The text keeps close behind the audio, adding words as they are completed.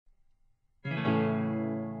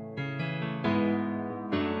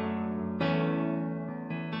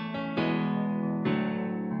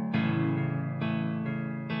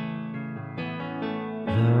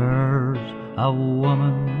a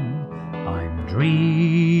woman I'm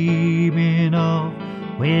dreaming of,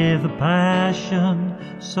 with a passion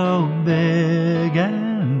so big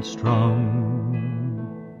and strong.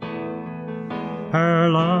 Her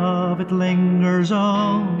love, it lingers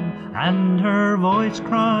on, and her voice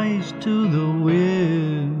cries to the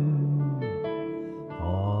wind,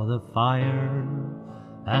 for the fire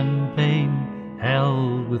and pain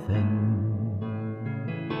held within.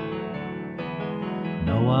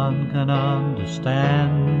 No one can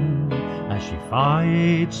understand as she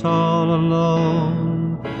fights all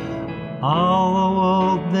alone. All the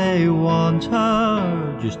world, they want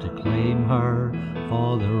her just to claim her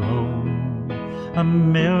for their own. A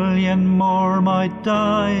million more might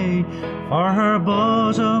die for her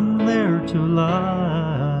bosom there to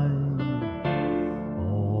lie.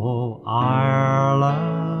 Oh,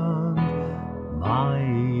 Ireland,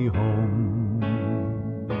 my home.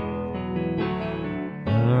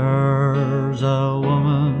 There's a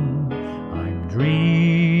woman I'm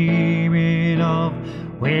dreaming of,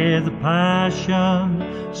 with a passion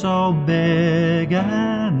so big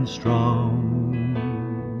and strong.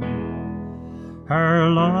 Her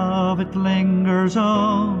love, it lingers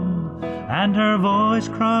on, and her voice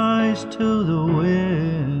cries to the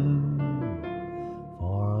wind,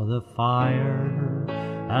 for the fire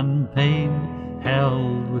and pain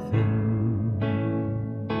held within.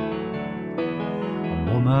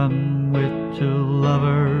 A woman with two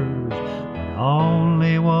lovers, but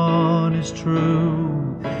only one is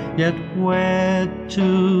true, yet wed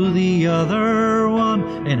to the other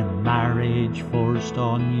one in a marriage forced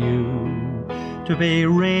on you, to be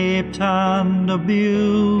raped and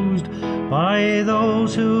abused by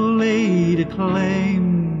those who laid a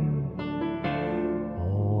claim.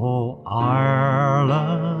 Oh,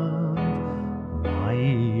 Ireland,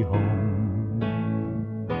 my home.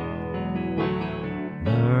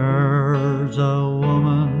 There's a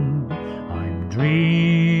woman I'm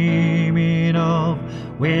dreaming of,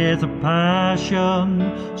 with a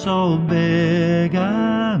passion so big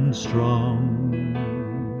and strong.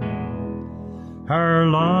 Her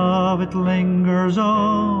love, it lingers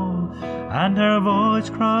on, and her voice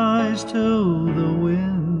cries to the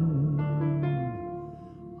wind.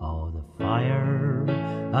 Oh, the fire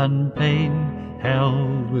and pain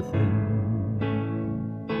held within.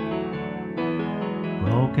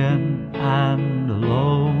 Broken and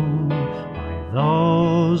alone by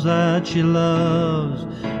those that she loves,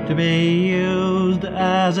 to be used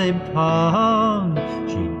as a pawn,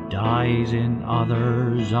 she dies in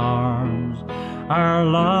others' arms. Our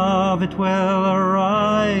love, it will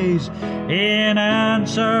arise in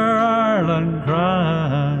answer, Ireland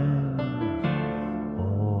cries.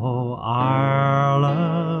 Oh,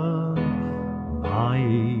 Ireland, my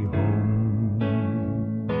home.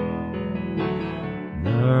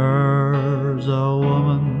 There's a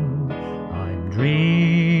woman I'm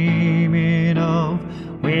dreaming of,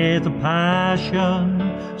 with a passion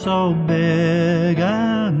so big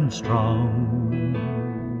and strong.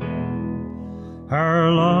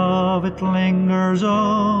 Her love, it lingers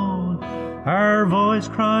on, her voice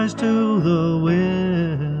cries to the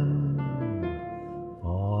wind,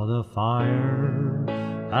 for the fire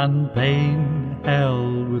and pain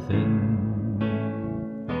held within.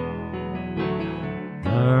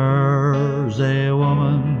 There's a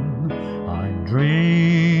woman I'm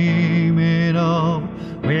dreaming of,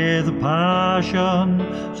 with a passion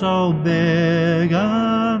so big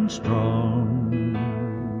and strong.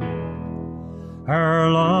 Her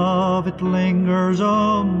love, it lingers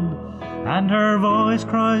on, and her voice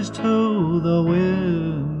cries to the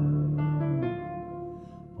wind,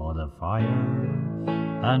 for the fire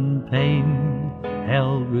and pain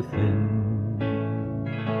held within.